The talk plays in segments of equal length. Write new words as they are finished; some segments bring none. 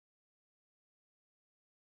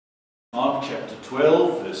Mark chapter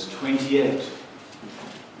 12, verse 28.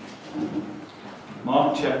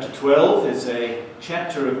 Mark chapter 12 is a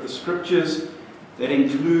chapter of the Scriptures that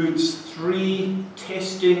includes three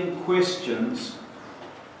testing questions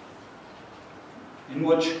in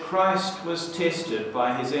which Christ was tested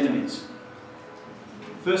by his enemies.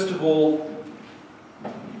 First of all,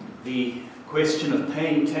 the question of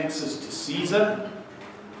paying taxes to Caesar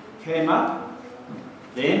came up.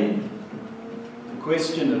 Then the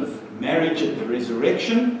question of marriage at the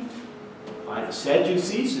resurrection by the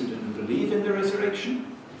Sadducees who didn't believe in the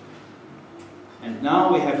resurrection. And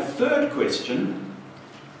now we have a third question,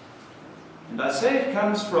 and I say it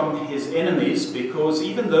comes from his enemies because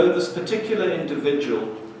even though this particular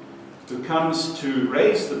individual who comes to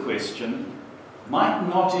raise the question might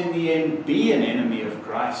not in the end be an enemy of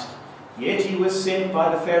Christ, yet he was sent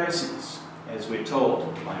by the Pharisees, as we're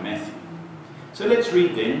told by Matthew. So let's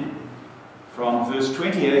read then from verse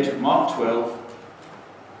 28 of Mark 12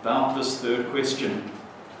 about this third question.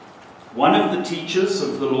 One of the teachers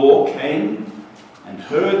of the law came and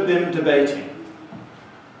heard them debating.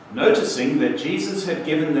 Noticing that Jesus had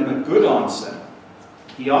given them a good answer,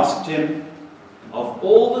 he asked him, "Of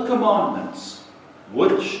all the commandments,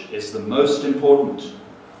 which is the most important?"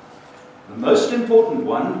 "The most important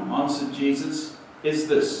one," answered Jesus, "is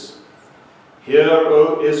this. Hear,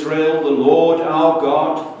 O Israel, the Lord our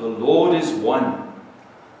God, the Lord is one.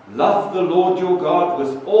 Love the Lord your God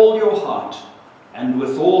with all your heart, and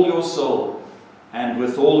with all your soul, and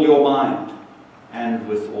with all your mind, and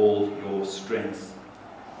with all your strength.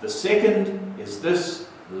 The second is this,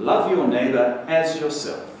 love your neighbor as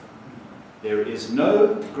yourself. There is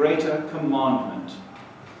no greater commandment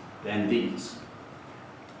than these."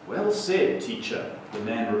 "Well said, teacher," the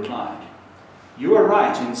man replied. "You are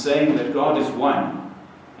right in saying that God is one,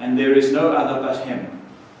 and there is no other but him.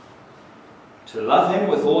 To love him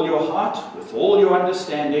with all your heart, with all your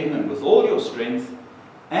understanding, and with all your strength,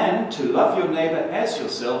 and to love your neighbor as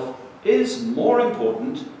yourself is more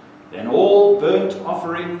important than all burnt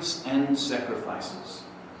offerings and sacrifices."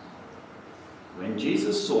 When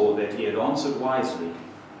Jesus saw that he had answered wisely,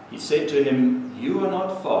 he said to him, "You are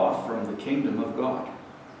not far from the kingdom of God."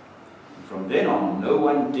 And from then on, no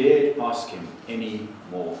one dared ask him any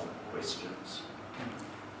more questions.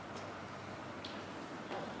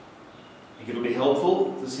 I think it'll be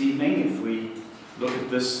helpful this evening if we look at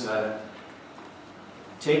this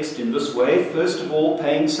text in this way. First of all,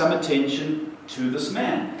 paying some attention to this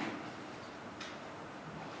man.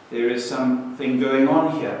 There is something going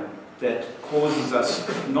on here that causes us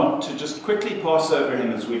not to just quickly pass over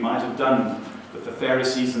him as we might have done with the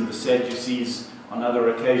Pharisees and the Sadducees on other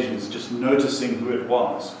occasions, just noticing who it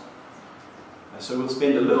was. So we'll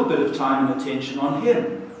spend a little bit of time and attention on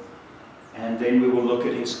him, and then we will look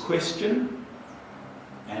at his question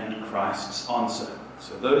and Christ's answer.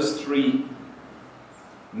 So those three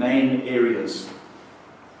main areas.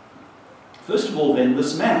 First of all then,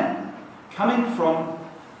 this man, coming from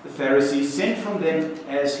the Pharisees, sent from them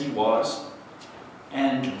as he was,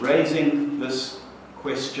 and raising this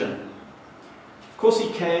question. Of course, he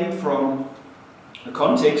came from a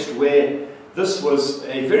context where this was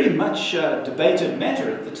a very much debated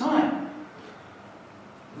matter at the time.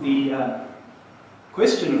 The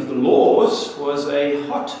question of the laws was a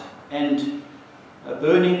hot and a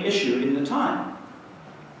burning issue in the time.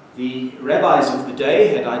 The rabbis of the day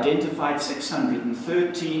had identified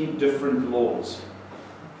 613 different laws.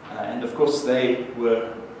 And of course they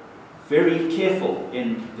were very careful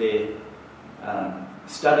in their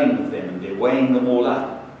studying of them and their weighing them all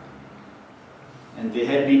up. And there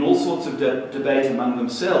had been all sorts of debate among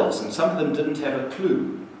themselves, and some of them didn't have a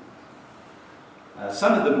clue.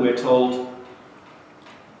 Some of them, we're told,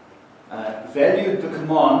 valued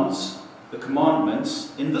the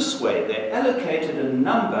commandments in this way. They allocated a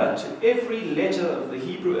number to every letter of the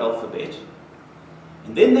Hebrew alphabet,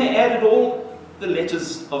 and then they added all the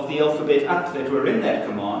letters of the alphabet up that were in that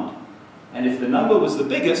command, and if the number was the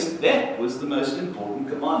biggest, that was the most important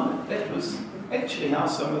commandment. That was actually how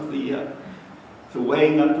some of the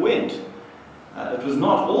weighing up went. It was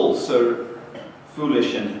not all so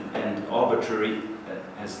foolish and arbitrary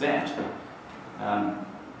as that,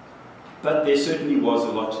 but there certainly was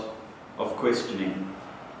a lot of questioning,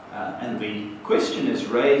 and the question is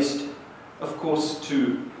raised, of course,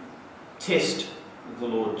 to test the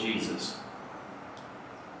Lord Jesus.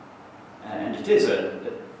 And it is a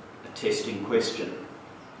testing question.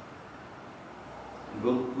 And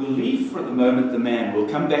we'll leave for the moment the man. We'll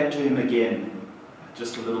come back to him again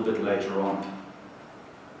just a little bit later on.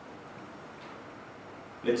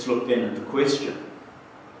 Let's look then at the question.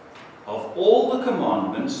 Of all the the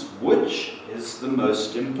commandments, which is the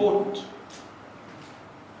most important?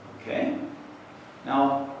 Okay?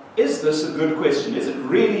 Now, is this a good question? Is it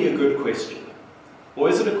really a good question? Or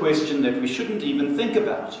is it a question that we shouldn't even think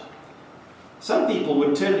about? Some people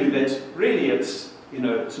would tell you that really it's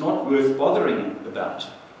not worth bothering about.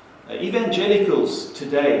 Evangelicals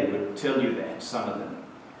today would tell you that, some of them.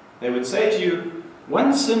 They would say to you,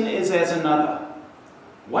 one sin is as another.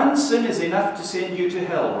 One sin is enough to send you to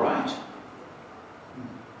hell, right?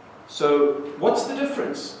 So, what's the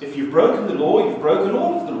difference? If you've broken the law, you've broken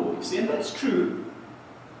all of the law. You see, and that's true,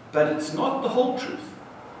 but it's not the whole truth.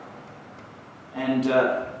 And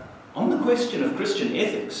on the question of Christian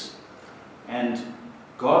ethics and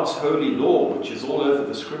God's holy law, which is all over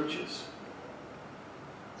the scriptures,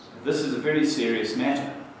 this is a very serious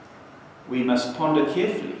matter. We must ponder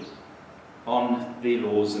carefully on the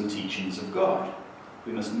laws and teachings of God.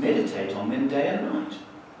 We must meditate on them day and night.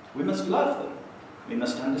 We must love them. We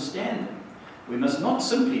must understand them. We must not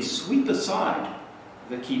simply sweep aside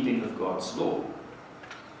the keeping of God's law,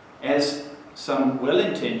 as some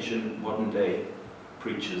well-intentioned modern-day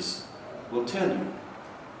preachers will tell you.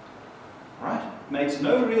 Right? It makes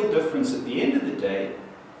no real difference at the end of the day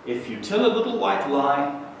if you tell a little white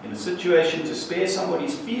lie in a situation to spare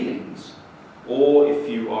somebody's feelings, or if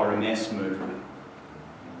you are a mass murderer.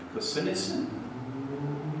 Because sin is sin.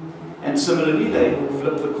 And similarly, they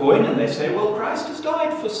flip the coin and they say, well, Christ has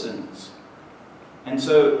died for sins. And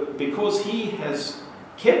so, because he has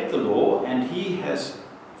kept the law and he has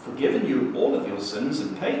forgiven you all of your sins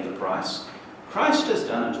and paid the price, Christ has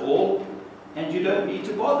done it all, and you don't need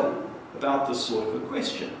to bother about this sort of a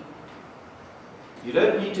question. You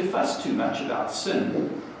don't need to fuss too much about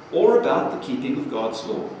sin or about the keeping of God's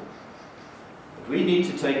law. But we need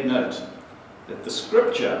to take note that the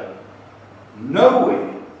Scripture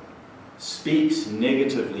nowhere speaks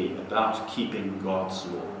negatively about keeping God's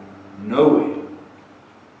law. Nowhere.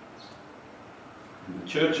 And the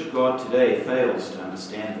Church of God today fails to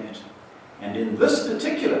understand that. And in this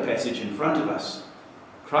particular passage in front of us,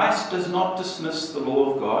 Christ does not dismiss the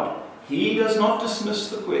law of God. He does not dismiss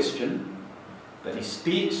the question, but he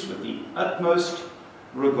speaks with the utmost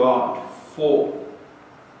regard for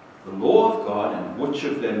the law of God and which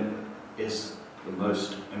of them is the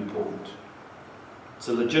most important. It's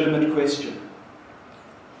a legitimate question.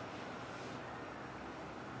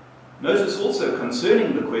 Notice also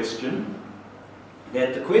concerning the question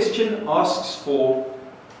that the question asks for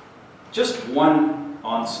just one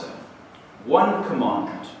answer, one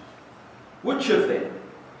commandment. Which of them?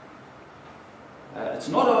 It's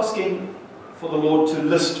not asking for the Lord to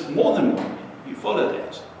list more than one. You follow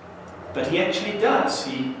that. But he actually does.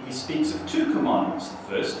 He speaks of two commandments, the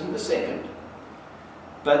first and the second.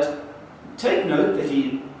 But take note that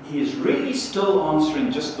he is really still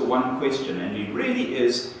answering just the one question, and he really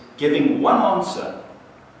is giving one answer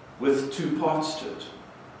with two parts to it.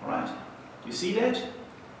 All right? Do you see that?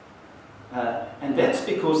 And that's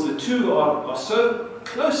because the two are so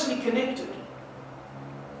closely connected.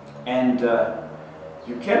 And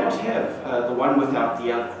you cannot have the one without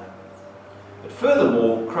the other. But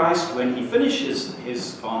furthermore, Christ, when he finishes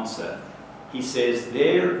his answer, he says,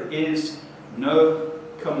 there is no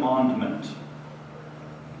commandment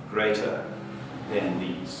greater than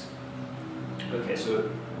these. Okay,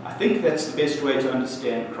 so I think that's the best way to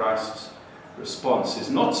understand Christ's response,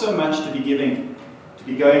 is not so much to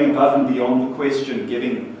be going above and beyond the question,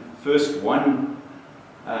 giving first the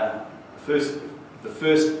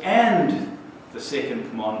first and the second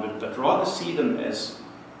commandment, but rather see them as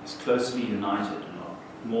closely united.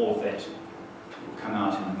 And more of that will come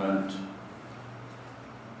out in a moment.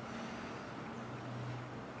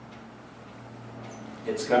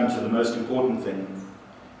 Let's come to the most important thing,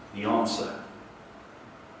 the answer.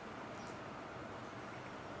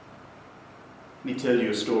 Let me tell you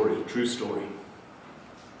a story, a true story.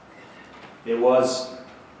 There was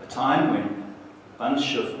a time when a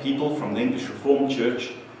bunch of people from the English Reformed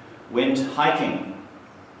Church went hiking.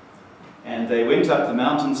 And they went up the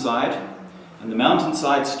mountainside, and the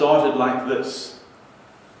mountainside started like this.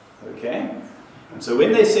 Okay? And so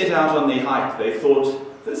when they set out on their hike, they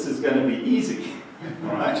thought, this is going to be easy.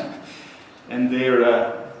 All right? And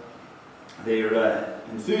their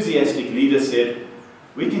enthusiastic leader said,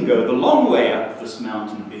 we can go the long way up this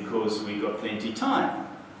mountain because we got plenty time.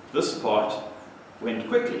 This part went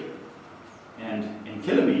quickly. And in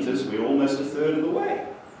kilometers, we're almost a third of the way.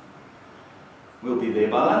 We'll be there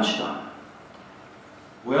by lunchtime.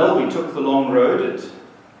 Well, we took the long road at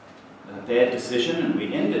a bad decision, and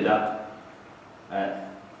we ended up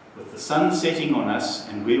with the sun setting on us,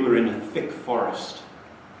 and we were in a thick forest.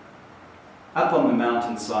 Up on the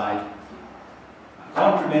mountainside,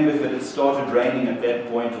 Can't remember if it had started raining at that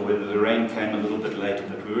point or whether the rain came a little bit later,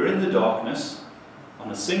 but we were in the darkness on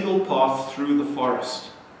a single path through the forest.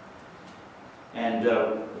 And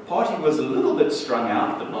the party was a little bit strung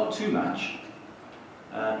out, but not too much.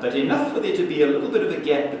 But enough for there to be a little bit of a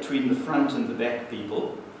gap between the front and the back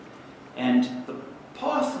people. And the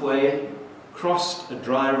pathway crossed a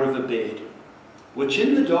dry river bed, which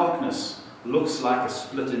in the darkness looks like a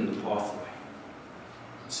split in the pathway.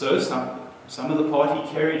 So some of the party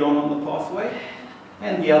carried on the pathway,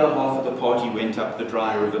 and the other half of the party went up the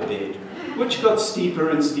dry river bed, which got steeper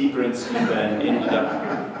and steeper and steeper and ended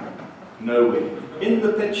up nowhere, in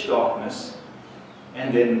the pitch darkness,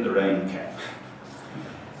 and then the rain came.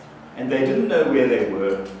 And they didn't know where they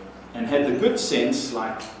were, and had the good sense,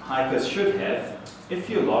 like hikers should have, if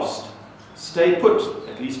you're lost, stay put,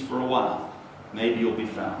 at least for a while. Maybe you'll be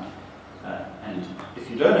found. And if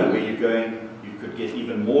you don't know where you're going, you could get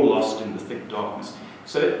even more lost in the thick darkness.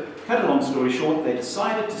 So, cut a long story short, they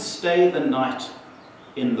decided to stay the night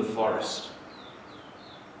in the forest.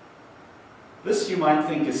 This you might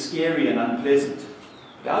think is scary and unpleasant.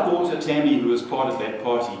 But our daughter Tammy, who was part of that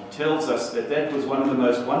party, tells us that that was one of the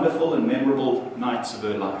most wonderful and memorable nights of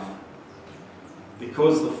her life.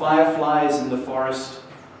 Because the fireflies in the forest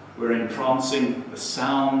were entrancing, the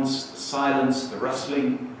sounds, the silence, the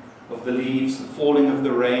rustling of the leaves, the falling of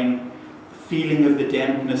the rain, the feeling of the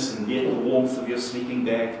dampness and yet the warmth of your sleeping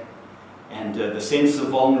bag, and the sense of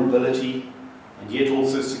vulnerability, and yet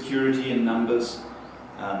also security in numbers,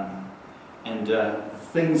 and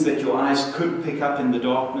things that your eyes could pick up in the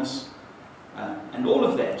darkness, and all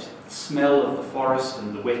of that, the smell of the forest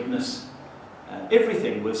and the wetness,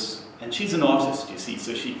 everything was, and she's an artist, you see,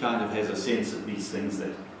 so she kind of has a sense of these things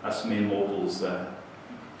that us mere mortals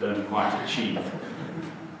don't quite achieve.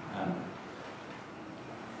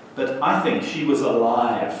 But I think she was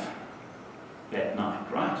alive that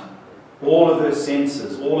night, right? All of her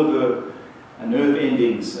senses, all of her nerve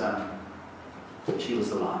endings, she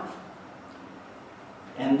was alive.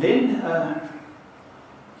 And then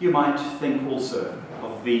you might think also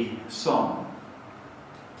of the song,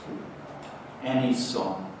 Annie's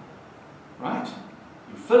song, right?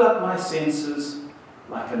 You fill up my senses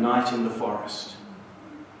like a night in the forest.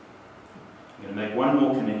 I'm going to make one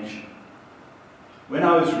more connection. When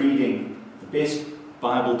I was reading the best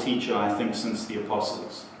Bible teacher, I think, since the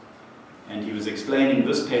Apostles, and he was explaining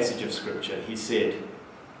this passage of Scripture, he said,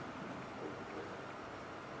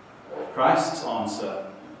 Christ's answer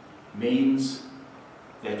means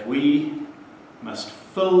that we must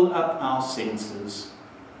fill up our senses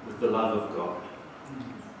with the love of God.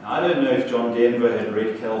 Now, I don't know if John Denver had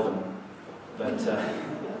read Calvin, but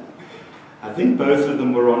I think both of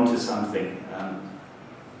them were onto something.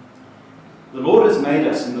 The Lord has made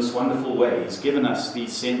us in this wonderful way. He's given us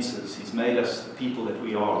these senses. He's made us the people that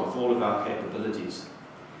we are with all of our capabilities.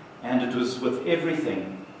 And it was with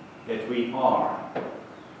everything that we are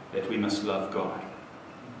that we must love God.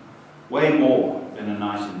 Way more than a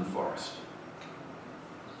night in the forest.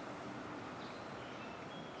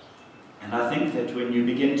 And I think that when you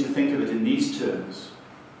begin to think of it in these terms,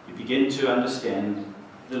 you begin to understand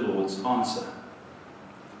the Lord's answer.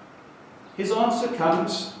 His answer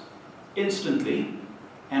comes instantly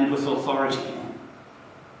and with authority.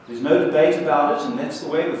 There's no debate about it, and that's the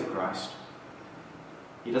way with Christ.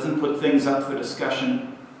 He doesn't put things up for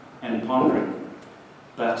discussion and pondering,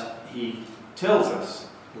 but he tells us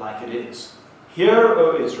like it is. Hear,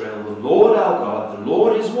 O Israel, the Lord our God, the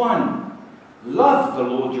Lord is one. Love the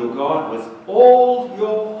Lord your God with all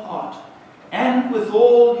your heart, and with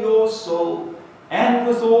all your soul, and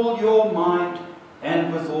with all your mind,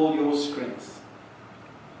 and with all your strength.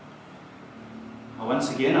 Now,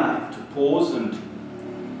 once again, I have to pause and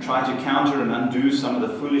try to counter and undo some of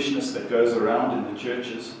the foolishness that goes around in the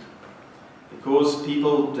churches, because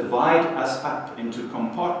people divide us up into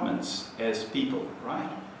compartments as people, right?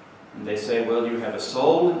 And they say, well, you have a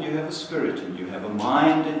soul and you have a spirit, and you have a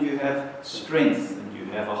mind and you have strength and you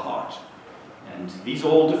have a heart. And these are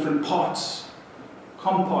all different parts,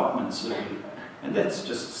 compartments of you. And that's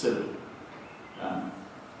just silly.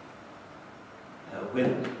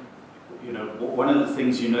 One of the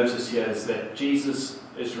things you notice here is that Jesus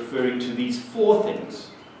is referring to these four things: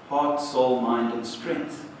 heart, soul, mind, and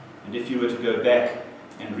strength. And if you were to go back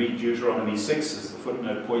and read Deuteronomy 6, as the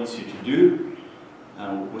footnote points you to do,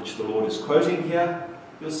 which the Lord is quoting here,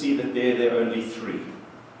 you'll see that there are only three.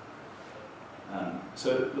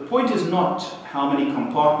 So the point is not how many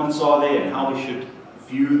compartments are there and how we should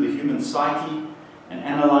view the human psyche and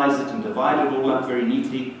analyze it and divide it all up very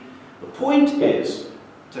neatly. The point is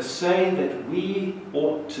to say that we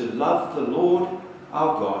ought to love the Lord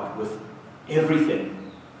our God with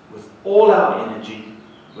everything, with all our energy,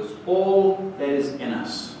 with all that is in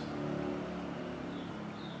us.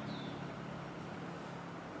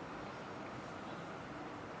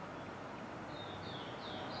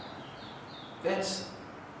 That's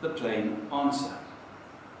the plain answer.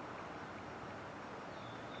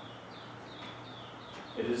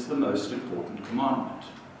 It is the most important commandment.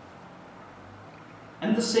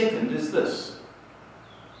 And the second is this: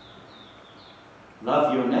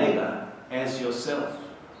 love your neighbor as yourself.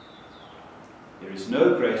 There is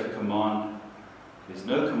no greater command, there's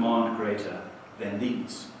no command greater than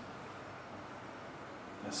these.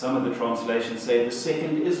 Now, some of the translations say the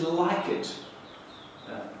second is like it.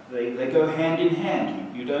 They go hand in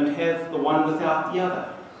hand. You don't have the one without the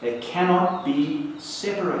other. They cannot be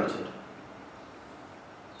separated.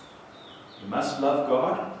 You must love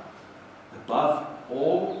God above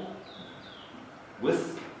all,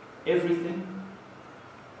 with everything,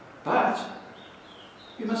 but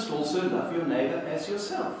you must also love your neighbor as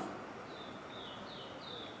yourself.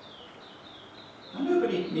 Now,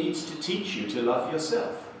 nobody needs to teach you to love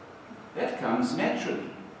yourself. That comes naturally.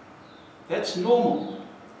 That's normal.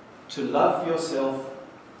 To love yourself,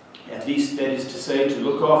 at least that is to say, to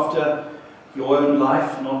look after your own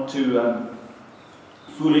life, not to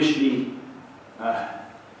foolishly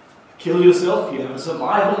kill yourself. You have a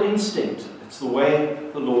survival instinct. It's the way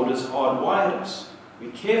the Lord has hardwired us. We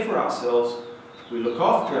care for ourselves, we look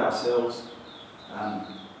after ourselves.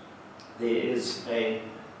 There is a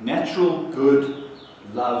natural good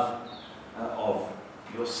love of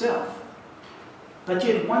yourself. But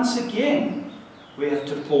yet once again, we have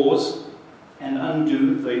to pause and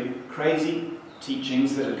undo the crazy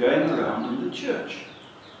teachings that are going around in the church.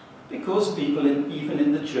 Because people, even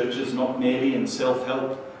in the churches, not merely in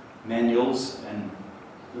self-help manuals and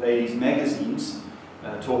ladies' magazines,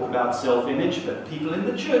 talk about self-image, but people in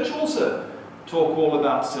the church also talk all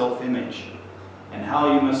about self-image and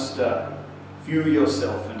how you must view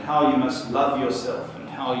yourself and how you must love yourself and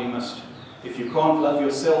how you must, if you can't love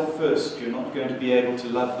yourself first, you're not going to be able to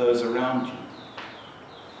love those around you.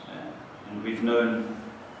 And we've known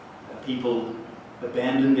people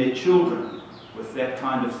abandon their children with that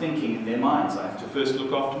kind of thinking in their minds. I have to first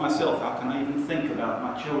look after myself. How can I even think about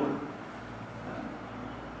my children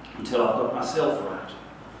until I've got myself right?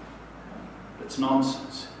 It's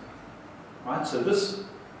nonsense. Right? So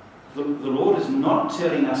the Lord is not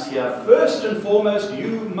telling us here, first and foremost,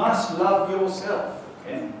 you must love yourself.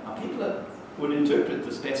 Okay? Now people would interpret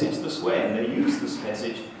this passage this way, and they use this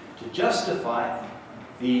passage to justify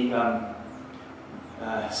the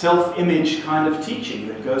self-image kind of teaching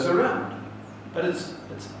that goes around. But it's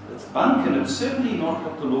bunk, and it's certainly not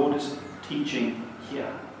what the Lord is teaching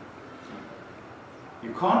here.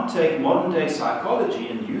 You can't take modern-day psychology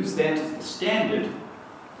and use that as the standard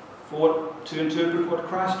to interpret what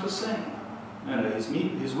Christ was saying. No,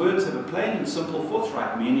 his words have a plain and simple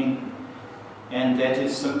forthright meaning, and that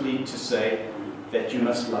is simply to say that you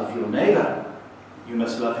must love your neighbor. You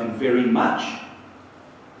must love him very much.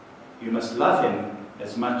 You must love him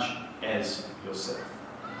as much as yourself.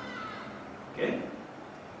 Okay?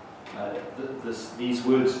 These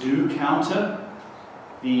words do counter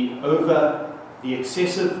the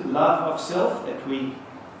excessive love of self that we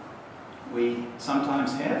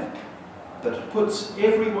sometimes have, but it puts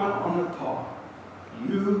everyone on a par.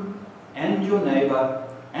 You and your neighbor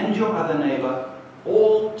and your other neighbor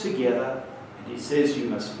all together, and he says you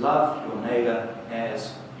must love your neighbor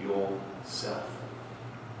as yourself.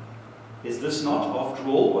 Is this not, after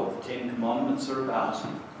all, what the Ten Commandments are about?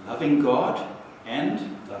 Loving God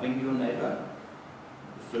and loving your neighbor,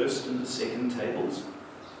 the first and the second tables.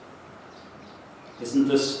 Isn't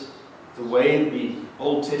this the way the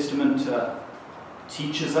Old Testament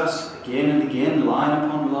teaches us again and again, line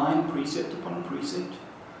upon line, precept upon precept?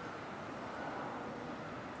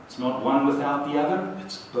 It's not one without the other,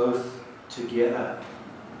 it's both together.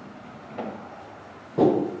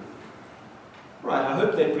 Right, I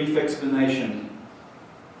hope that brief explanation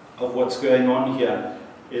of what's going on here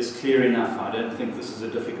is clear enough. I don't think this is a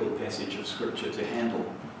difficult passage of Scripture to handle.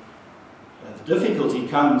 The difficulty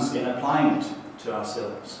comes in applying it to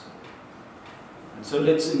ourselves. And so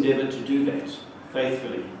let's endeavor to do that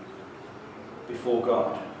faithfully before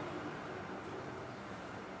God.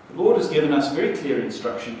 The Lord has given us very clear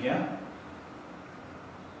instruction here,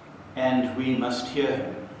 and we must hear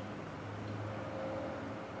him.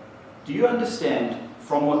 Do you understand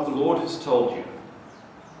from what the Lord has told you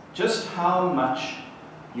just how much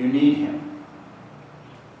you need him?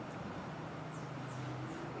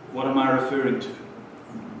 What am I referring to?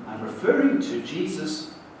 I'm referring to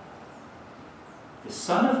Jesus, the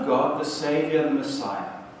Son of God, the Savior, the Messiah,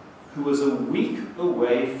 who was a week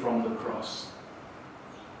away from the cross.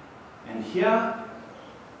 And here,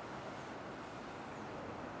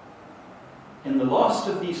 in the last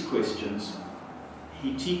of these questions,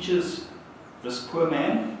 he teaches this poor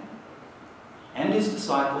man and his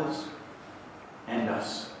disciples and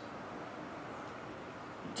us.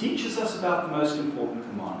 He teaches us about the most important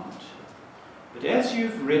commandment. But as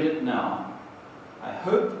you've read it now, I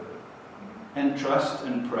hope and trust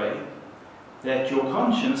and pray that your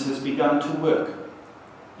conscience has begun to work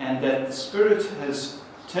and that the Spirit has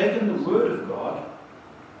taken the Word of God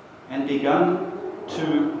and begun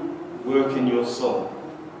to work in your soul.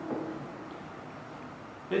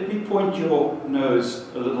 Let me point your nose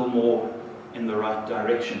a little more in the right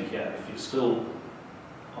direction here, if you still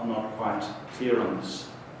are not quite clear on this.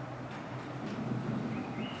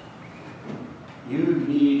 You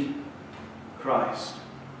need Christ.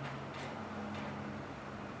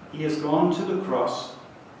 He has gone to the cross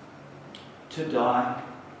to die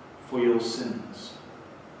for your sins.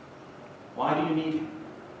 Why do you need him?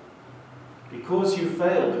 Because you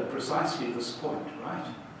failed at precisely this point, right?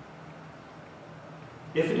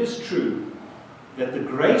 If it is true that the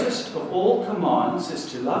greatest of all commands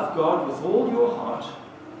is to love God with all your heart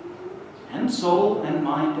and soul and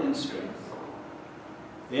mind and strength,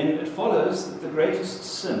 then it follows that the greatest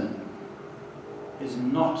sin is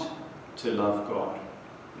not to love God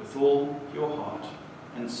with all your heart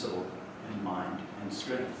and soul and mind and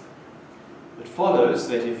strength. It follows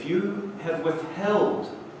that if you have withheld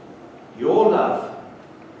your love,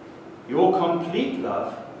 your complete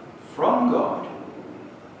love from God,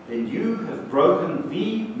 then you have broken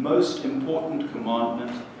the most important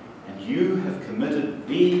commandment and you have committed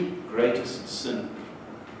the greatest sin.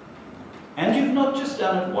 And you've not just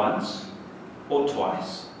done it once or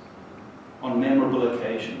twice on memorable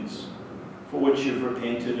occasions for which you've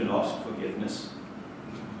repented and asked forgiveness,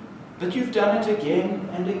 but you've done it again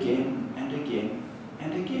and again and again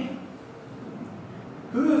and again.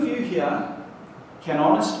 Who of you here can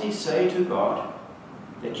honestly say to God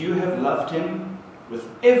that you have loved him with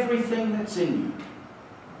everything that's in you,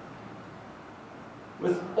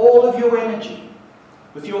 with all of your energy,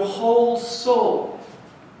 with your whole soul,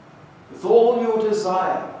 with all your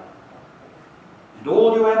desire and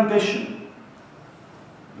all your ambition,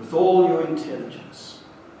 with all your intelligence,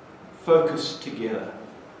 focused together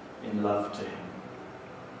in love to him?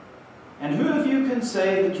 And who of you can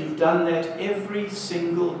say that you've done that every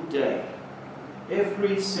single day,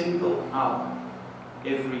 every single hour,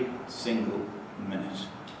 every single minute?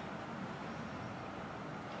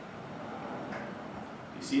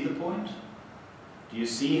 You see the point? Do you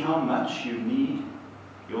see how much you need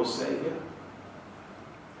your Savior?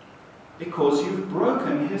 Because you've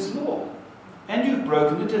broken his law, and you've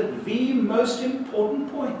broken it at the most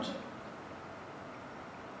important point.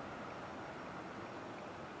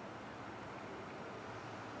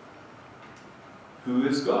 Who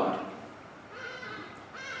is God?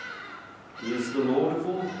 He is the Lord of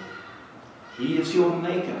all. He is your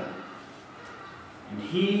Maker. And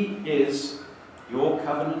he is your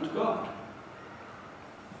covenant God.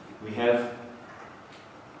 We have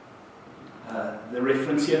the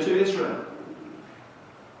reference here to Israel.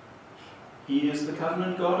 He is the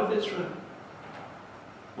covenant God of Israel.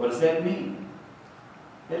 What does that mean?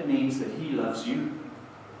 That means that he loves you.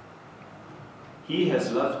 He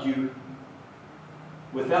has loved you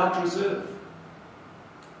without reserve.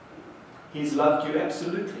 He's loved you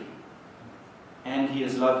absolutely. And he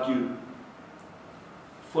has loved you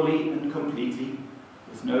fully and completely,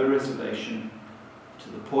 with no reservation, to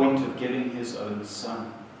the point of giving his own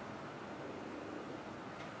Son.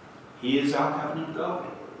 He is our covenant God.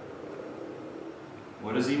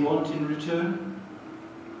 What does he want in return?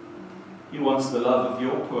 He wants the love of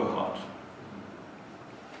your poor heart.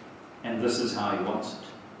 And this is how he wants it.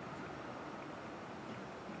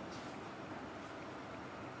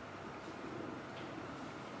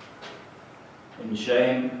 In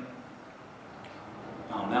shame,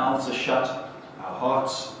 our mouths are shut, our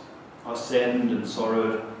hearts are saddened and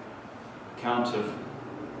sorrowed, account of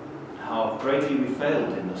how greatly we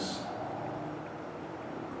failed in this.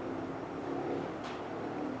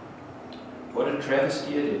 What a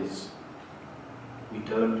travesty it is. We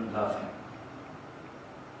don't love him.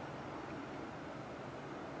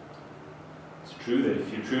 It's true that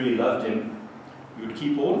if you truly loved him, you would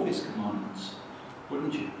keep all of his commandments,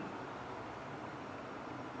 wouldn't you?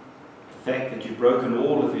 The fact that you've broken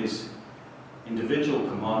all of his individual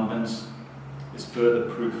commandments is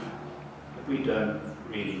further proof that we don't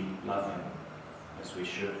really love him as we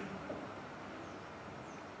should.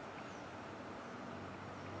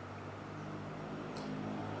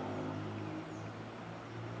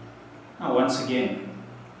 once again,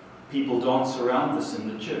 people dance around this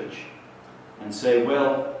in the church and say,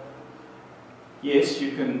 well, yes,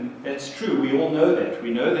 that's true, we all know that.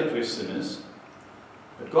 We know that we're sinners.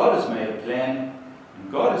 But God has made a plan,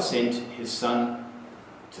 and God has sent His Son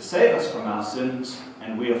to save us from our sins,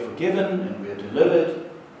 and we are forgiven, and we are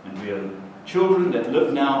delivered, and we are children that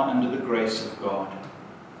live now under the grace of God.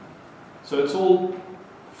 So it's all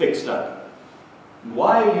fixed up. And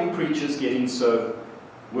why are you preachers getting so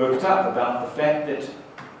worked up about the fact that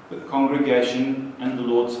the congregation and the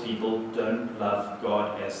Lord's people don't love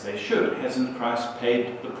God as they should? Hasn't Christ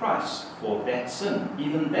paid the price for that sin,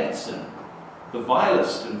 even that sin? The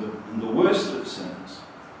vilest and the worst of sins?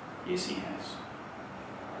 Yes, He has.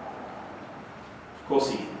 Of course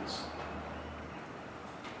He has.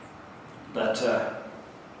 But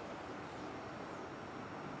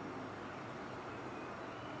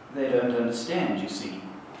they don't understand, you see,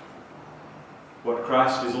 what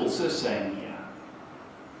Christ is also saying here.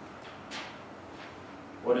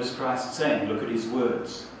 What is Christ saying? Look at His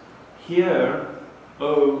words. Hear,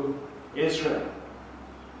 O Israel.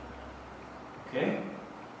 Okay?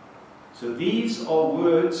 So these are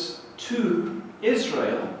words to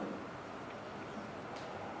Israel,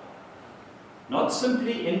 not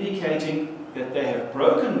simply indicating that they have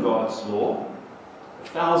broken God's law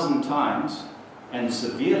 1,000 times and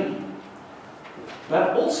severely,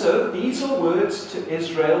 but also these are words to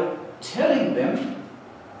Israel telling them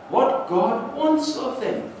what God wants of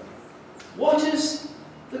them. What is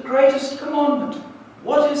the greatest commandment?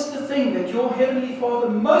 What is the thing that your Heavenly Father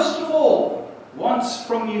most of all wants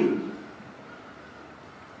from you?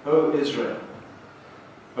 O Israel,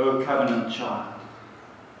 O covenant child,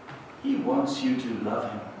 He wants you to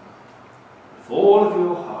love Him with all of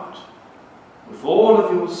your heart, with all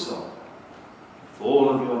of your soul, with all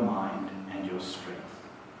of your mind and your strength.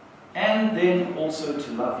 And then also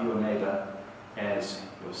to love your neighbor as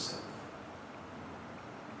yourself.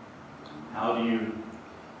 How do you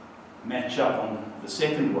match up on the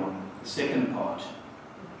second one, the second part,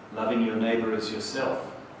 loving your neighbor as yourself?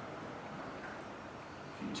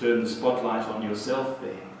 If you turn the spotlight on yourself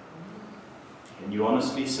there, can you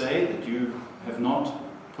honestly say that you have not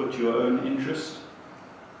put your own interest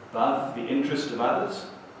above the interest of others?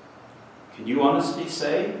 Can you honestly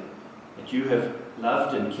say that you have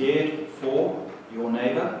loved and cared for your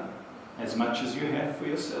neighbor as much as you have for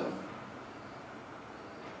yourself?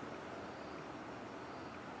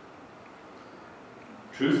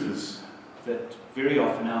 Truth is that very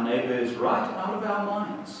often our neighbor is right out of our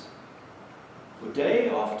minds, for day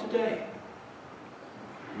after day,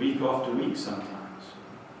 week after week sometimes,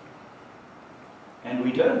 and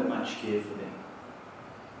we don't much care for them,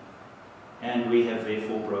 and we have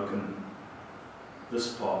therefore broken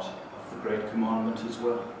this part of the great commandment as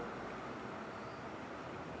well.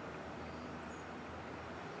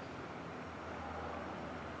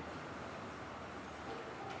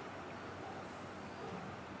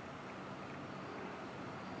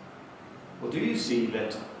 Well, do you see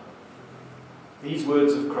that these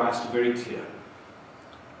words of Christ are very clear?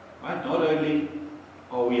 Right? Not only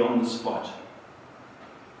are we on the spot,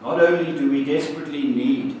 not only do we desperately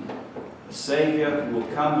need a Saviour who will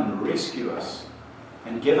come and rescue us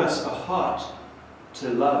and give us a heart to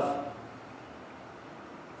love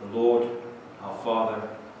the Lord, our Father,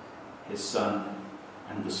 His Son,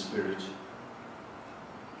 and the Spirit.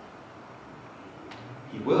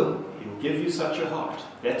 He will give you such a heart.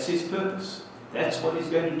 That's His purpose. That's what He's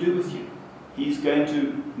going to do with you. He's going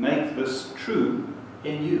to make this true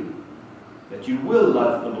in you, that you will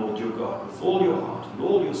love the Lord your God with all your heart and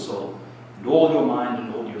all your soul and all your mind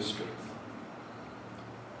and all your strength.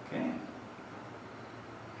 Okay?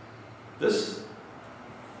 This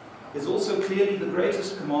is also clearly the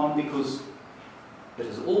greatest command because it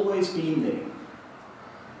has always been there.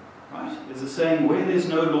 Right? There's a saying, where there's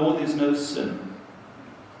no law, there's no sin.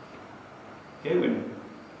 Okay,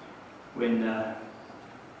 when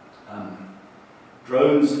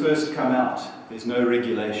drones first come out, there's no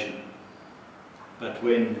regulation. But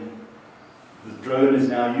when the drone is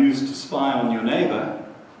now used to spy on your neighbor,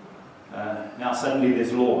 now suddenly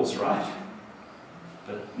there's laws, right?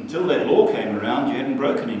 But until that law came around, you hadn't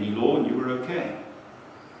broken any law and you were okay.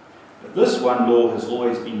 But this one law has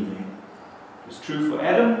always been there. It was true for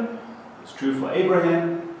Adam, it was true for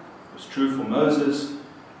Abraham, it was true for Moses,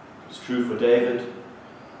 it was true for David,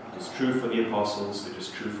 it is true for the apostles, it is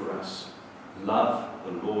true for us. Love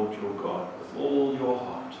the Lord your God with all your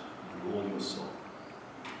heart and all your soul.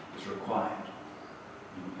 It is required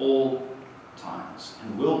in all times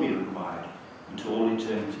and will be required into all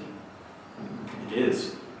eternity. It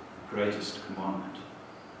is the greatest commandment.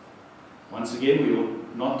 Once again, we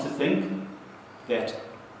ought not to think that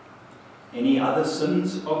any other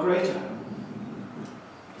sins are greater.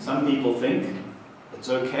 Some people think it's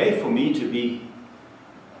okay for me to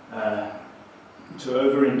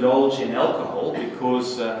overindulge in alcohol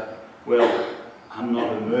because, well, I'm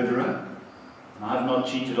not a murderer, and I've not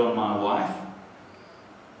cheated on my wife.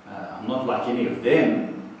 I'm not like any of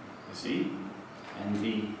them, you see. And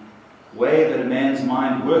the way that a man's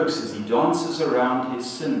mind works is he dances around his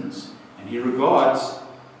sins, and he regards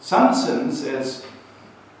some sins as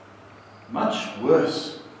much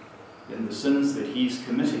worse than the sins that he's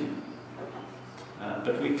committing.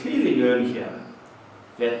 But we clearly learn here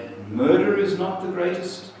that murder is not the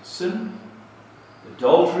greatest sin,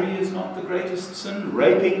 adultery is not the greatest sin,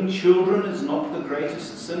 raping children is not the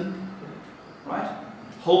greatest sin, right?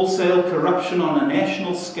 Wholesale corruption on a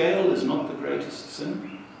national scale is not the greatest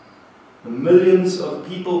sin. The millions of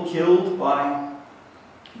people killed by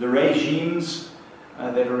the regimes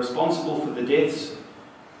that are responsible for the deaths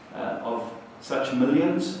of such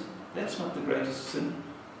millions, that's not the greatest sin.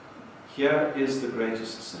 Here is the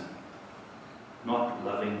greatest sin. Not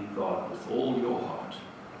loving God with all your heart.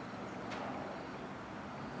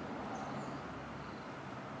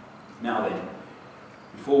 Now then,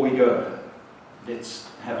 before we go, let's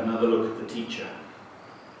have another look at the teacher.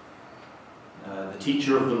 The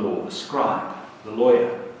teacher of the law, the scribe, the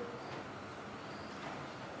lawyer.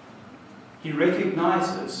 He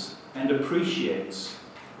recognizes and appreciates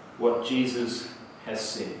what Jesus has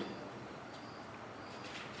said.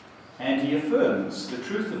 And he affirms the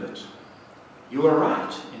truth of it. You are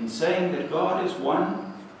right in saying that God is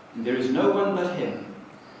one, and there is no one but Him.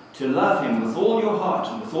 To love Him with all your heart,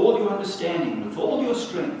 and with all your understanding, with all your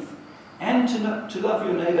strength, and to love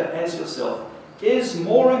your neighbor as yourself, is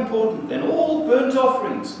more important than all burnt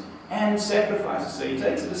offerings and sacrifices. So he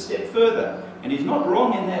takes it a step further, and he's not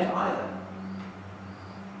wrong in that either.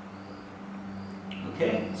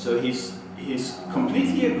 Okay, so he's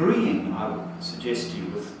completely agreeing, I would suggest to you,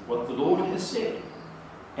 with what the Lord has said.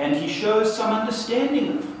 And he shows some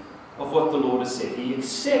understanding of what the Lord has said. He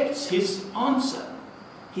accepts his answer.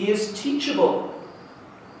 He is teachable.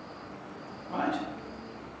 Right?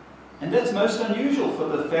 And that's most unusual for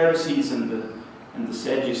the Pharisees and the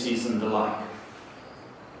Sadducees and the like.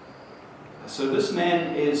 So this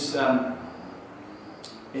man is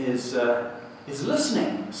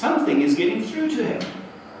listening. Something is getting through to him.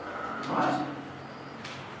 Right?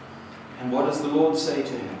 And what does the Lord say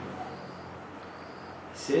to him?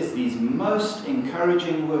 He says these most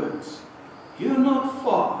encouraging words. You're not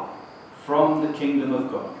far from the kingdom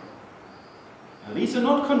of God. Now these are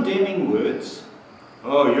not condemning words.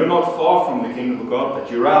 Oh, you're not far from the kingdom of God,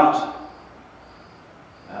 but you're out.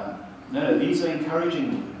 No, these are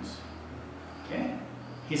encouraging words. Okay?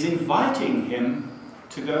 He's inviting him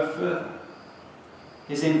to go further.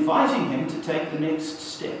 He's inviting him to take the next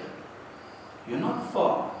step. You're not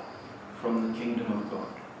far from the kingdom of God.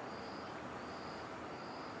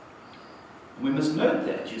 We must note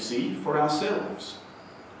that, you see, for ourselves.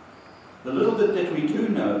 The little bit that we do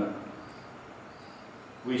know,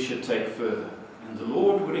 we should take further. And the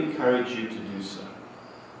Lord would encourage you to do so.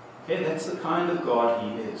 Okay, that's the kind of God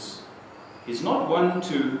He is. He's not one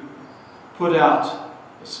to put out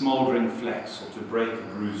a smouldering flax or to break a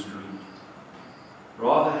bruised reed.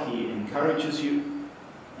 Rather, He encourages you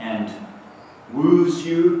and woos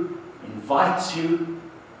you, invites you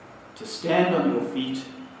to stand on your feet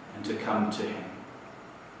and to come to Him.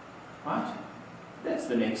 Right? That's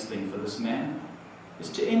the next thing for this man, is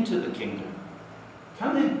to enter the kingdom.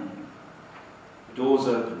 Come in. The door's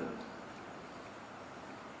open.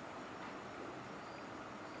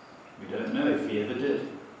 We don't know if he ever did.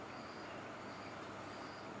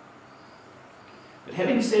 But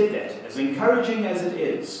having said that, as encouraging as it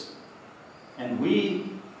is, and we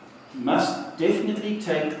must definitely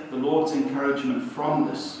take the Lord's encouragement from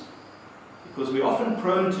this, because we're often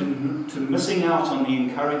prone to missing out on the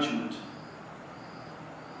encouragement.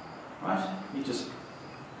 Right? Let me just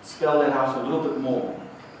spell that out a little bit more.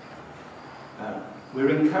 We're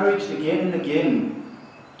encouraged again and again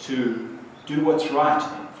to do what's right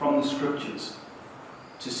from the Scriptures,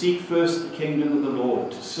 to seek first the kingdom of the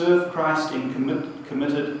Lord, to serve Christ in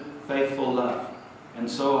committed, faithful love, and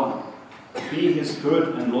so on, to be His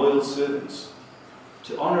good and loyal servants,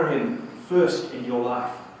 to honor Him first in your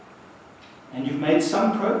life. And you've made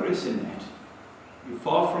some progress in that. You're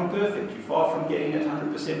far from perfect, you're far from getting it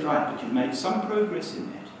 100% right, but you've made some progress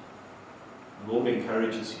in that. The Lord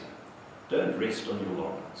encourages you. Don't rest on your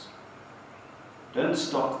laurels. Don't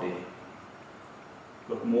stop there.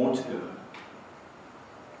 Got more to go.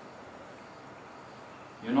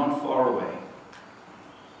 You're not far away.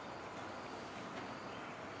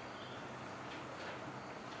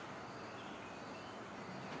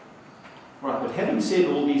 Right, but having said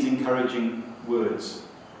all these encouraging words,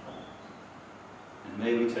 and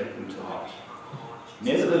may we take them to heart,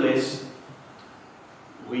 nevertheless,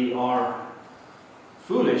 we are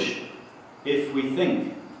foolish if we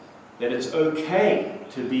think that it's okay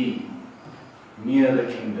to be near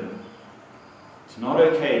the kingdom. It's not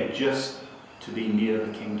okay just to be near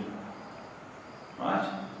the kingdom. Right?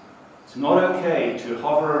 It's not okay to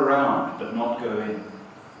hover around but not go in.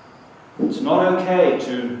 It's not okay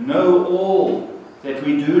to know all that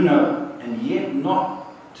we do know and yet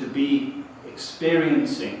not to be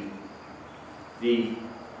experiencing the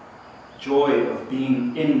joy of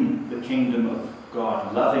being in the kingdom of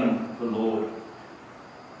God, loving the Lord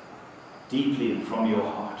deeply and from your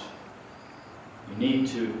heart. You need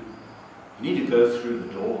to go through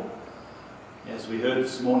the door. As we heard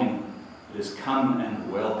this morning, it is come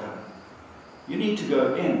and welcome. You need to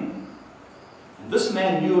go in. And this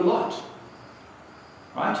man knew a lot.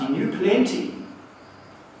 Right? He knew plenty.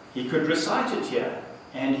 He could recite it here,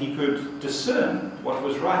 and he could discern what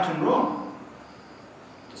was right and wrong.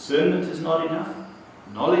 Discernment is not enough.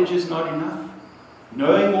 Knowledge is not enough.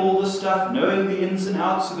 Knowing all the stuff, knowing the ins and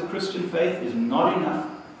outs of the Christian faith is not enough.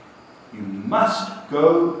 You must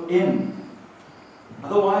go in.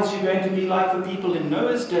 Otherwise you're going to be like the people in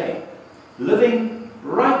Noah's day, living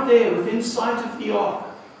right there within sight of the ark,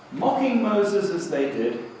 mocking Moses as they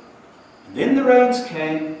did. And then the rains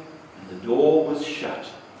came, and the door was shut.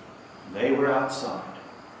 And they were outside.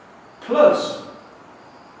 Close.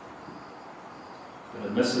 But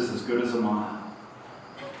a miss is as good as a mile.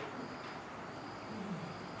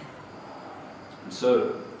 And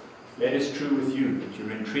so, if that is true with you, that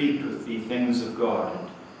you're intrigued with the things of God,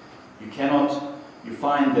 and you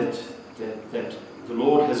find that the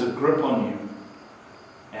Lord has a grip on you,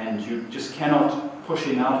 and you just cannot push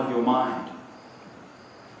him out of your mind.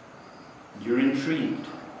 You're intrigued.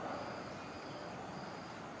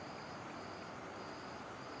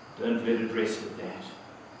 Don't let it rest at that.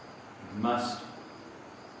 You must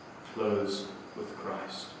close with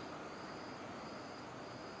Christ.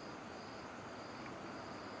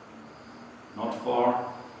 Not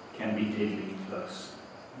far can be deadly close.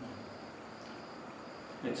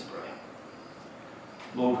 Let's pray.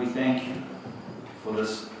 Lord, we thank you for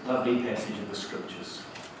this lovely passage of the Scriptures.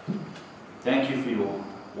 Thank you for your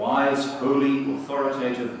wise, holy,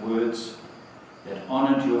 authoritative words that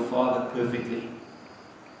honoured your Father perfectly,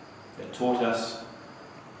 that taught us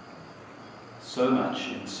so much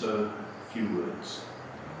in so few words.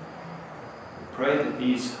 We pray that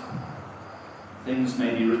these things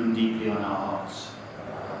may be written deeply on our hearts,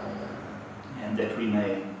 and that we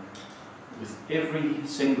may, with every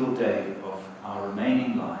single day of our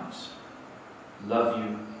remaining lives, love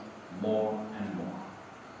you more and more.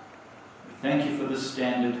 We thank you for the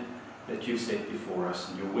standard that you've set before us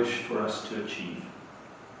and your wish for us to achieve.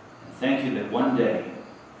 And thank you that one day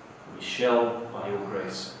we shall, by your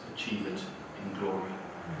grace, achieve it in glory.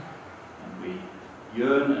 And we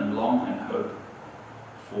yearn and long and hope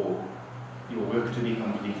for your work to be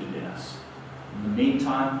completed in us. In the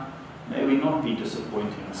meantime, may we not be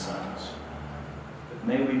disappointing sons, but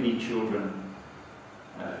may we be children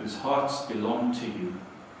whose hearts belong to you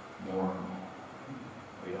more and more.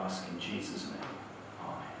 We ask in Jesus' name.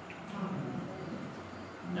 Amen.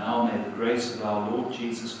 Now may the grace of our Lord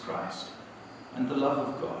Jesus Christ and the love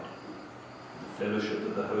of God, the fellowship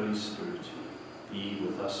of the Holy Spirit be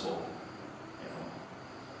with us all.